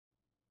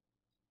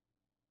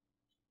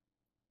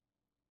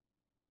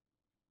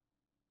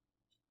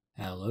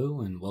Hello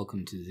and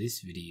welcome to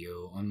this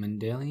video on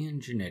Mendelian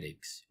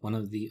genetics, one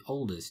of the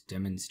oldest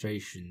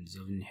demonstrations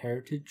of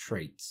inherited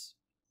traits.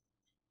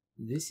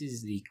 This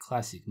is the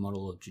classic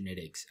model of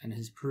genetics and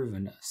has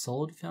proven a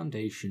solid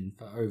foundation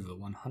for over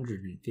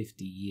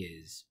 150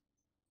 years.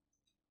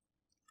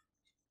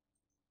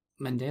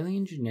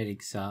 Mendelian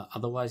genetics are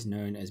otherwise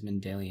known as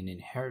Mendelian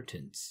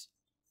inheritance.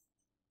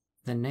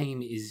 The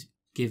name is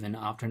given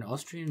after an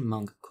Austrian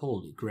monk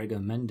called Gregor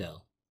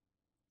Mendel.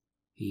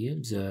 He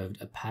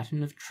observed a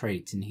pattern of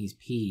traits in his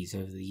peas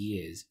over the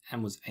years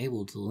and was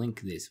able to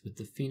link this with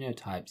the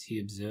phenotypes he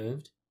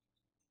observed.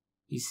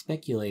 He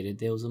speculated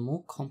there was a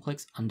more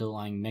complex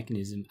underlying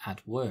mechanism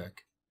at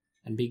work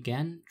and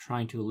began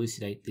trying to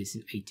elucidate this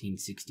in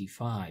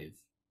 1865.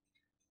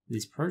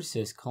 This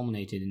process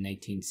culminated in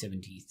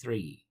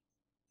 1873.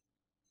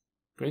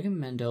 Gregor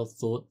Mendel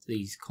thought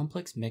these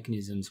complex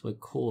mechanisms were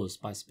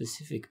caused by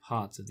specific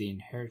parts of the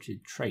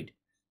inherited trait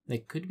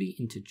that could be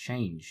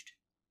interchanged.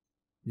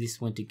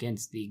 This went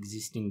against the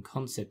existing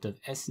concept of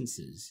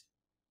essences.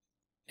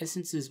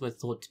 Essences were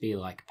thought to be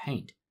like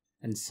paint,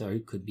 and so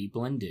could be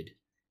blended,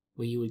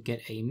 where you would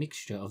get a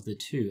mixture of the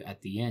two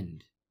at the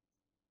end.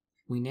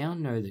 We now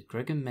know that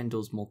Gregor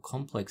Mendel's more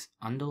complex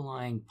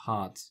underlying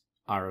parts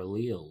are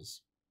alleles.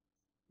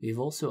 We have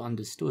also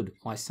understood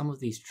why some of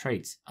these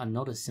traits are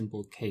not a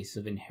simple case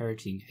of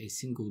inheriting a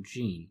single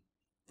gene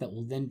that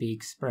will then be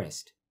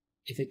expressed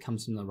if it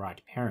comes from the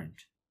right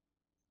parent.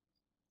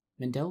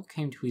 Mendel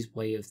came to his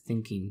way of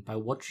thinking by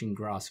watching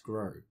grass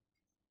grow.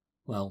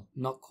 Well,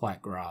 not quite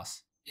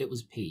grass, it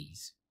was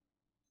peas.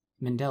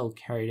 Mendel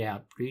carried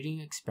out breeding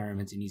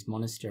experiments in his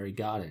monastery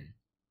garden,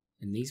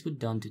 and these were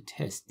done to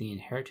test the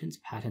inheritance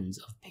patterns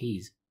of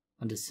peas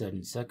under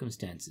certain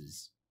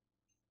circumstances.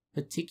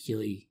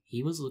 Particularly,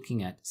 he was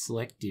looking at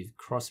selective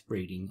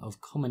crossbreeding of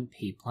common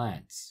pea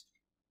plants.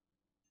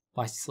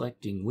 By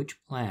selecting which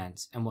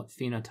plants and what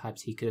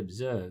phenotypes he could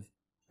observe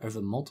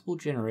over multiple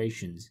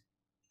generations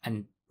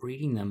and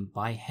breeding them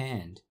by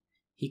hand,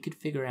 he could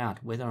figure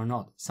out whether or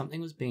not something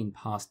was being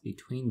passed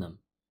between them,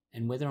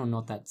 and whether or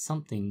not that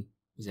something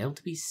was able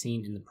to be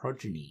seen in the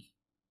progeny.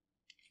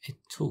 It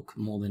took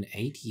more than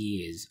 8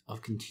 years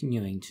of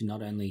continuing to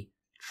not only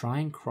try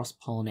and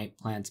cross-pollinate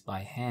plants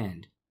by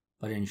hand,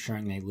 but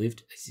ensuring they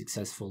lived a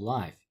successful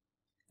life,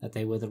 that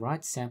they were the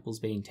right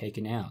samples being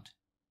taken out,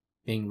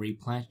 being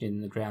replanted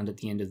in the ground at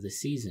the end of the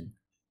season,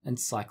 and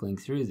cycling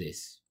through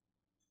this.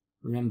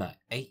 Remember,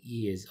 8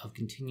 years of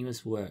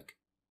continuous work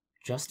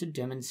just to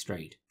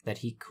demonstrate that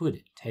he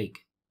could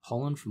take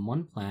pollen from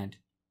one plant,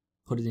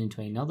 put it into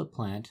another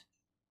plant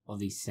of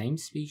the same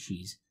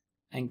species,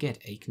 and get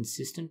a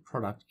consistent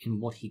product in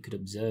what he could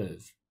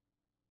observe.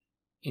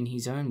 In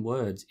his own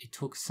words, it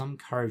took some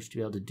courage to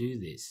be able to do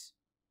this.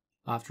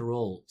 After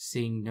all,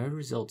 seeing no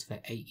results for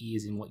 8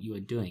 years in what you are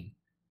doing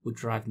would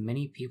drive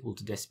many people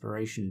to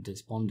desperation and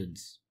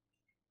despondence.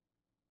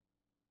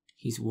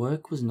 His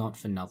work was not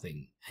for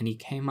nothing, and he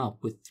came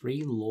up with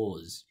 3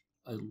 laws,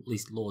 at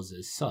least laws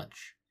as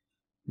such.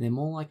 They're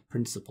more like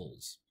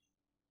principles.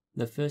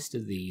 The first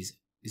of these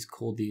is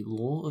called the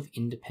law of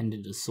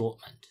independent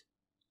assortment.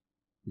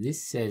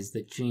 This says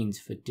that genes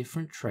for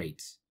different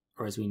traits,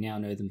 or as we now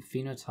know them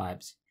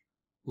phenotypes,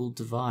 will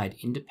divide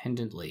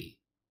independently.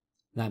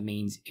 That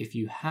means if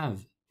you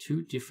have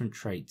 2 different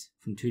traits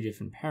from 2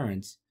 different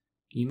parents,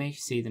 you may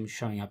see them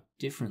showing up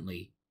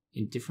differently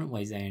in different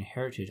ways they are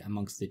inherited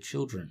amongst the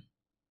children.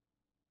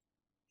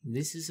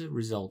 This is a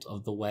result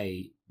of the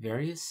way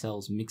various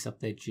cells mix up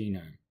their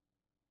genome.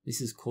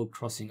 This is called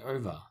crossing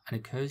over and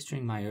occurs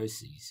during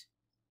meiosis.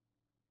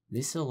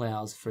 This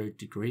allows for a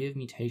degree of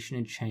mutation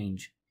and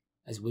change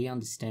as we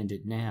understand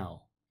it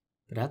now,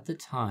 but at the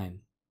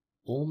time,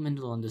 all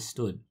Mendel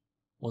understood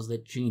was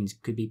that genes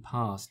could be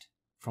passed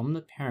from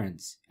the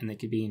parents and they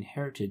could be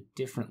inherited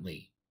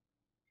differently.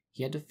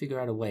 He had to figure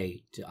out a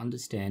way to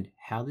understand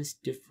how this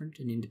different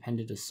and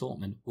independent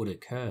assortment would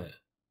occur.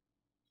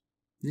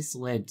 This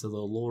led to the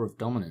law of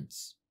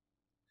dominance.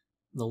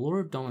 The law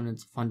of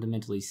dominance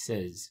fundamentally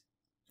says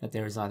that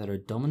there is either a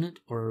dominant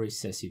or a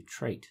recessive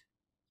trait.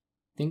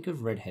 Think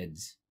of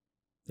redheads.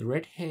 The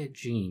red hair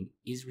gene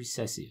is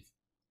recessive.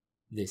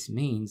 This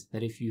means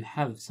that if you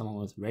have someone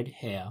with red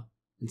hair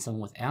and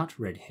someone without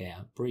red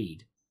hair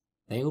breed,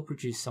 they will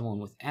produce someone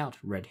without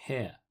red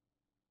hair,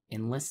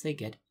 unless they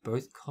get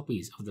both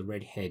copies of the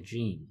red hair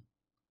gene.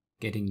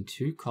 Getting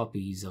 2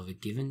 copies of a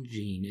given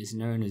gene is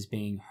known as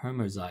being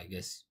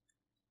homozygous.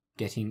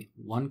 Getting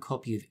 1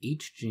 copy of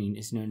each gene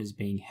is known as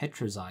being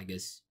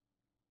heterozygous.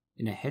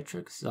 In a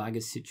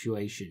heterozygous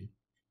situation,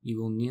 you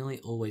will nearly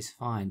always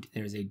find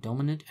there is a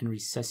dominant and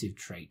recessive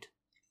trait.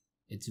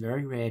 It's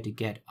very rare to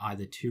get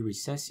either 2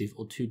 recessive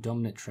or 2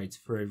 dominant traits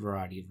for a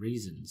variety of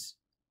reasons.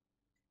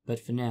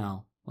 But for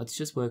now, let's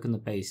just work on the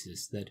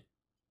basis that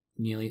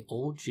nearly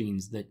all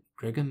genes that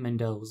Gregor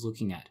Mendel was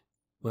looking at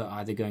were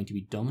either going to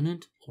be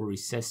dominant or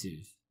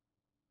recessive.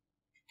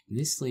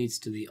 This leads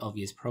to the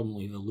obvious problem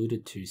we've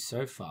alluded to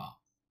so far,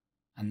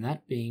 and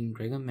that being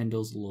Gregor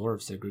Mendel's law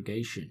of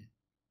segregation.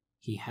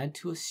 He had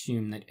to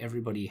assume that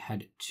everybody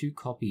had 2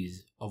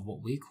 copies of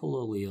what we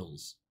call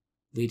alleles,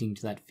 leading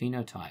to that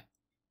phenotype.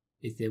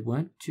 If there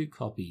weren't two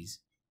copies,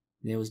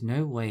 there was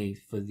no way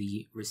for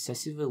the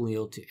recessive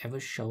allele to ever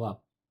show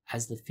up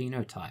as the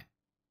phenotype.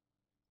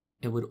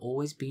 It would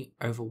always be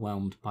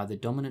overwhelmed by the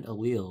dominant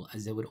allele,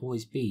 as there would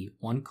always be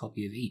one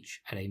copy of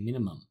each at a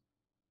minimum.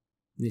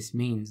 This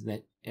means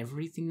that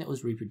everything that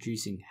was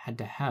reproducing had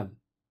to have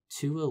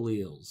two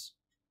alleles.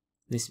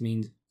 This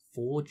means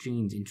 4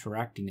 genes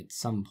interacting at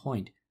some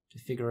point to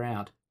figure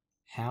out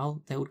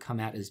how they would come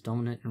out as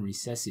dominant and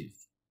recessive.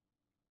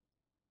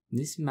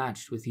 This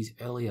matched with his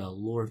earlier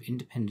law of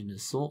independent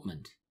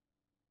assortment.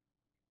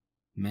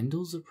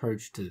 Mendel's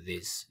approach to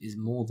this is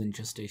more than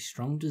just a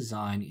strong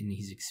design in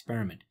his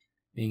experiment,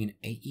 being an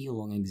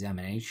 8-year-long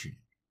examination.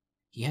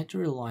 He had to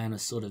rely on a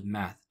sort of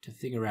math to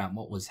figure out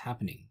what was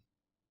happening.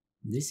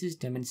 This is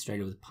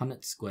demonstrated with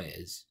Punnett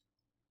squares.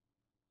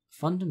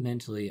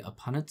 Fundamentally, a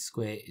Punnett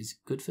square is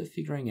good for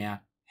figuring out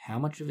how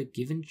much of a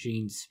given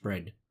gene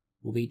spread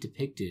will be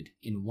depicted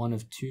in one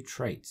of two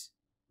traits,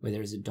 where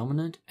there is a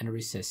dominant and a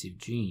recessive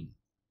gene.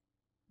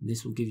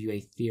 This will give you a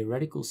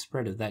theoretical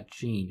spread of that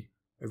gene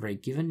over a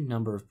given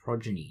number of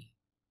progeny.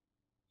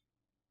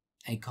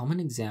 A common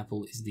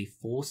example is the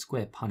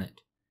 4-square Punnett,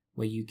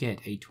 where you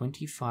get a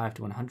 25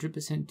 to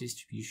 100%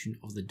 distribution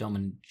of the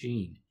dominant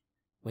gene,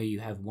 where you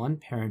have one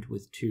parent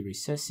with 2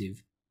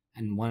 recessive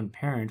and one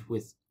parent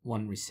with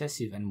 1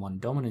 recessive and 1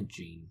 dominant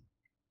gene.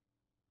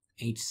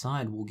 Each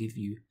side will give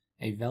you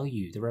a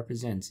value that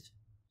represents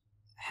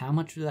how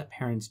much of that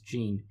parent's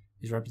gene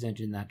is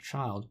represented in that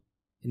child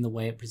in the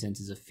way it presents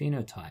as a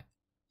phenotype.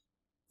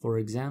 For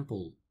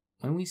example,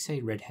 when we say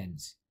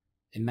redheads,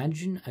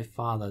 imagine a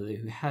father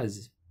who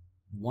has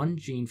one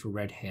gene for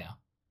red hair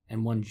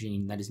and one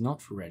gene that is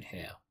not for red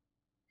hair.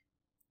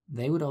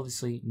 They would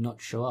obviously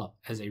not show up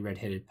as a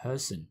red-headed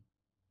person.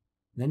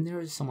 Then there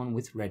is someone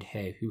with red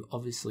hair who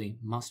obviously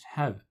must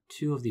have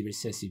 2 of the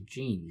recessive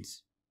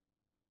genes.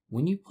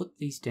 When you put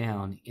these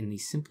down in the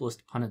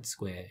simplest Punnett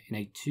square in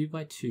a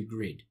 2x2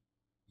 grid,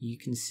 you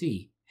can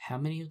see how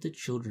many of the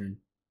children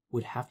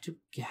would have to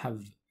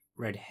have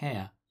red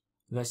hair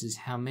versus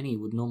how many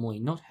would normally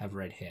not have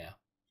red hair.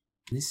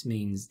 This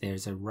means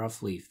there's a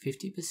roughly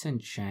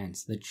 50%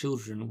 chance that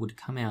children would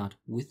come out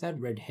with that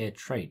red hair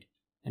trait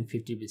and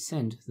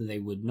 50% that they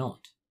would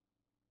not.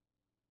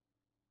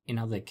 In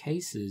other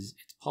cases,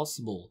 it's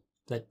possible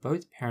that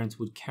both parents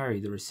would carry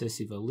the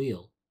recessive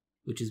allele,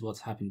 which is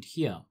what's happened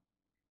here.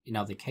 In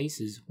other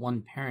cases,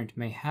 one parent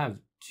may have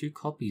 2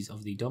 copies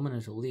of the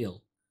dominant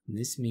allele, and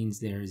this means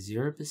there is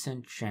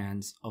 0%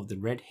 chance of the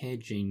red hair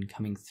gene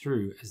coming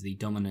through as the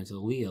dominant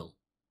allele.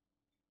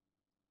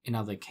 In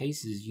other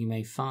cases, you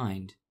may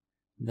find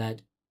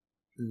that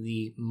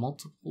the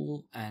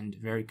multiple and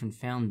very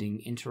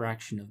confounding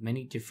interaction of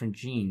many different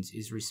genes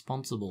is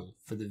responsible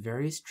for the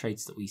various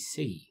traits that we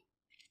see.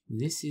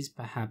 This is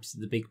perhaps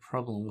the big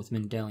problem with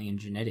Mendelian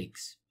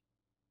genetics.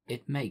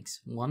 It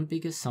makes one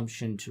big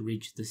assumption to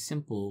reach the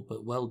simple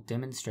but well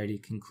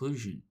demonstrated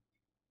conclusion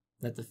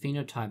that the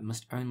phenotype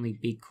must only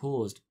be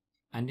caused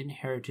and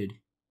inherited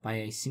by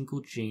a single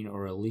gene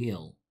or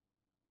allele.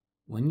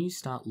 When you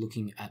start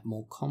looking at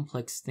more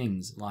complex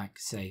things like,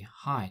 say,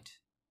 height,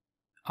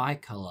 eye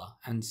color,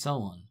 and so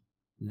on,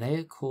 they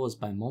are caused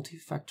by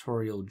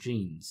multifactorial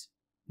genes,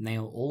 and they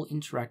are all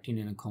interacting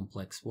in a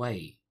complex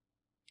way.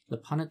 The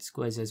Punnett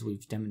squares, as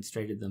we've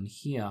demonstrated them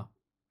here,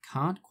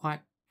 can't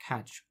quite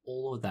catch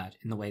all of that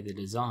in the way they're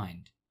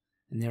designed,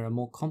 and there are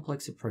more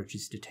complex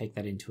approaches to take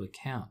that into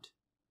account.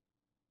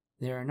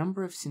 There are a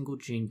number of single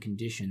gene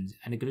conditions,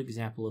 and a good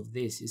example of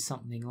this is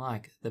something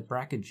like the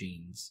BRCA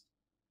genes.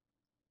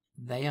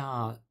 They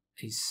are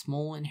a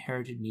small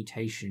inherited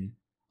mutation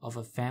of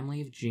a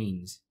family of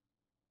genes,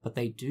 but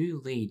they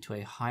do lead to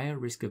a higher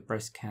risk of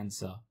breast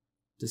cancer,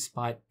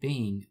 despite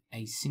being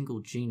a single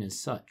gene as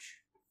such.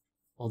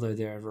 Although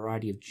there are a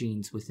variety of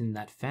genes within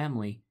that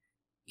family,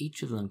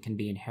 each of them can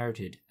be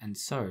inherited, and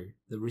so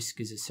the risk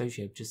is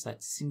associated with just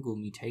that single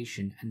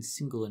mutation and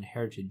single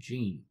inherited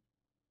gene.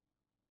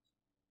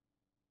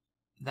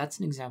 That's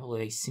an example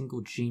of a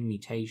single gene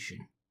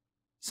mutation.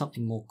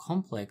 Something more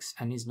complex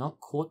and is not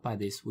caught by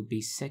this would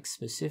be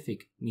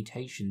sex-specific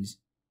mutations.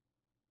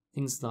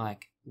 Things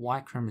like Y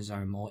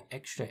chromosome or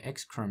extra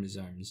X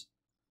chromosomes.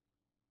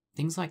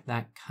 Things like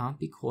that can't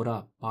be caught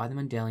up by the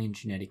Mendelian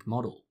genetic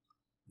model,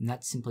 and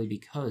that's simply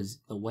because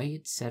the way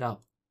it's set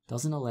up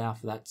doesn't allow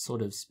for that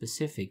sort of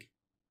specific,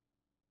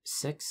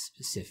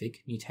 sex-specific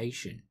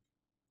mutation.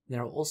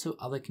 There are also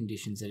other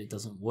conditions that it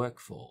doesn't work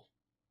for,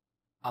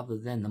 other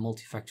than the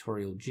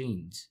multifactorial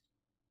genes.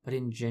 But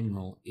in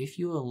general, if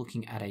you are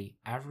looking at an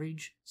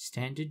average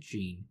standard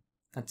gene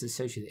that's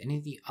associated with any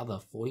of the other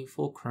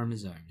 44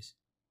 chromosomes,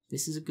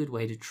 this is a good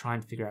way to try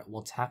and figure out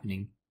what's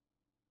happening.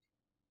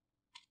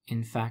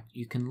 In fact,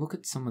 you can look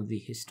at some of the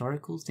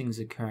historical things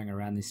occurring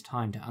around this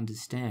time to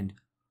understand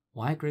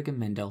why Gregor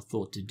Mendel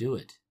thought to do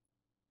it.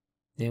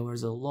 There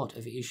was a lot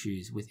of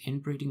issues with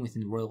inbreeding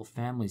within royal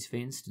families, for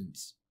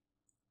instance.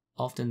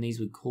 Often these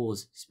would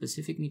cause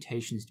specific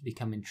mutations to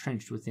become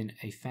entrenched within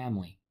a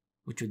family,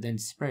 which would then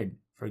spread,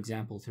 for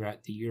example,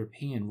 throughout the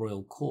European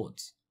royal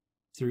courts.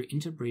 through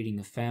interbreeding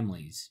of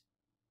families.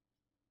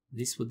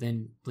 This would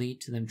then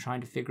lead to them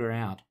trying to figure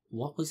out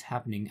what was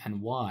happening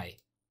and why,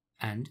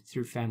 and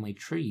through family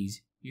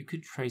trees you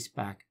could trace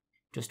back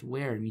just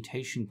where a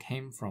mutation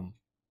came from,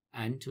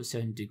 and to a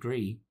certain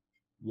degree,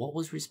 what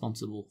was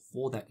responsible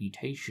for that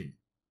mutation,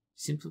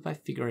 simply by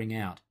figuring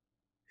out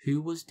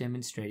who was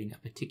demonstrating a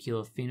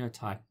particular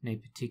phenotype in a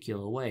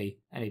particular way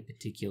at a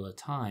particular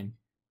time,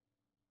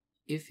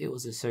 if it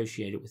was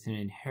associated with an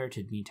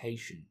inherited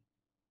mutation.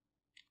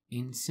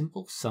 In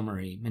simple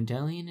summary,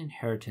 Mendelian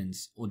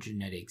inheritance or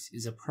genetics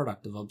is a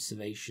product of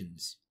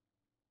observations.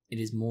 It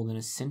is more than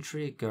a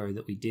century ago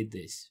that we did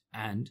this,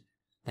 and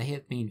they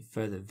have been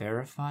further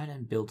verified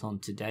and built on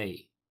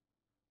today.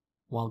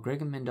 While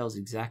Gregor Mendel's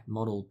exact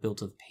model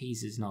built of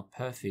peas is not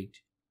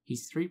perfect,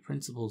 his three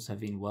principles have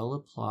been well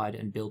applied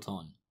and built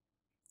on.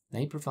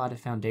 They provide a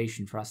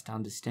foundation for us to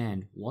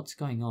understand what's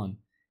going on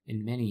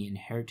in many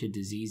inherited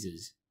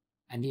diseases,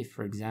 and if,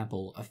 for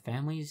example, a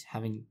family is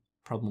having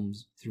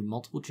problems through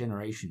multiple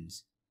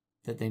generations,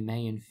 that there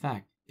may in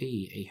fact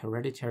be a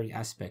hereditary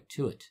aspect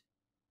to it.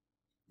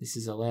 This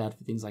has allowed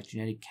for things like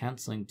genetic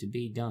counseling to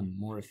be done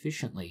more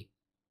efficiently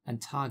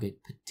and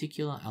target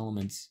particular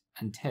elements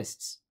and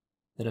tests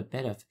that are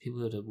better for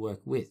people to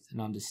work with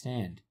and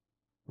understand,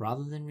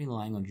 rather than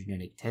relying on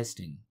genetic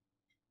testing.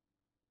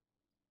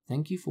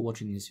 Thank you for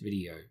watching this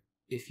video.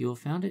 If you have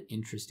found it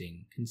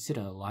interesting,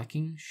 consider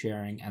liking,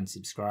 sharing, and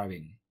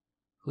subscribing.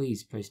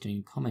 Please post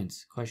any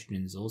comments,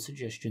 questions, or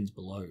suggestions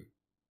below.